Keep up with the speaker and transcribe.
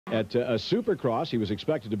at a Supercross. He was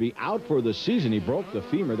expected to be out for the season. He broke the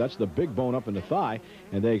femur. That's the big bone up in the thigh.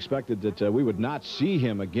 And they expected that we would not see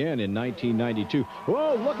him again in 1992.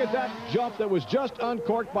 Whoa, look at that jump that was just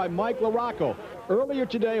uncorked by Mike Larocco. Earlier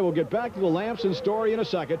today, we'll get back to the Lamson story in a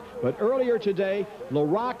second, but earlier today,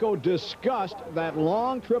 Larocco discussed that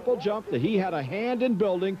long triple jump that he had a hand in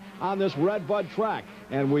building on this Redbud track.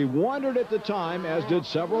 And we wondered at the time, as did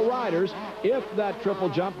several riders, if that triple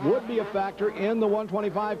jump would be a factor in the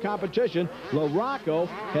 125 competition. Larocco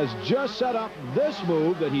has just set up this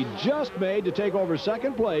move that he just made to take over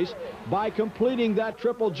second place by completing that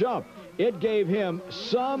triple jump. It gave him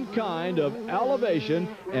some kind of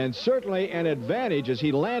elevation and certainly an advantage as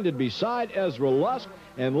he landed beside Ezra Lusk,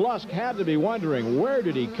 and Lusk had to be wondering, where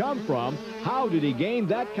did he come from? How did he gain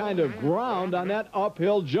that kind of ground on that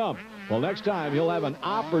uphill jump? Well, next time he'll have an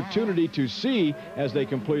opportunity to see, as they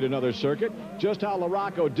complete another circuit, just how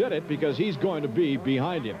Larocco did it, because he's going to be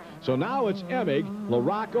behind him. So now it's Emig,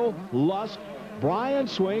 Larocco, Lusk. Brian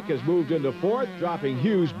Swink has moved into fourth, dropping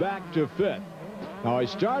Hughes back to fifth. Now, I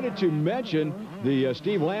started to mention the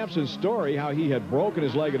Steve Lamson story, how he had broken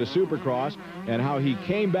his leg at a Supercross and how he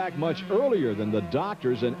came back much earlier than the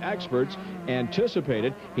doctors and experts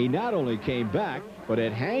anticipated. He not only came back, but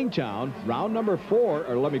at Hangtown, round number 4,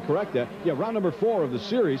 or let me correct that, yeah, round number 4 of the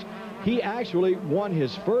series, he actually won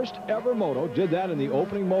his first ever moto, did that in the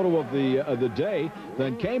opening moto of the day,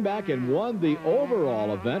 then came back and won the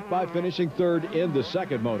overall event by finishing third in the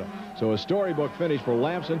second moto. So a storybook finish for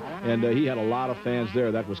Lamson, and he had a lot of fans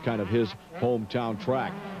there. That was kind of his hometown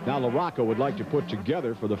track. Now Larocco would like to put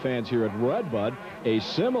together for the fans here at Redbud a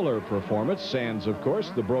similar performance, sans, of course,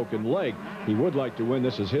 the broken leg. He would like to win.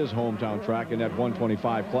 This is his hometown track in that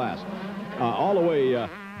 125 class. All the way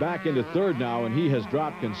back into third now, and he has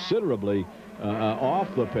dropped considerably off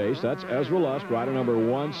the pace. That's Ezra Lusk, rider number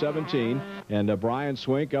 117, and Brian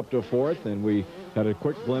Swink up to fourth, and we had a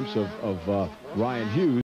quick glimpse of Ryan Hughes.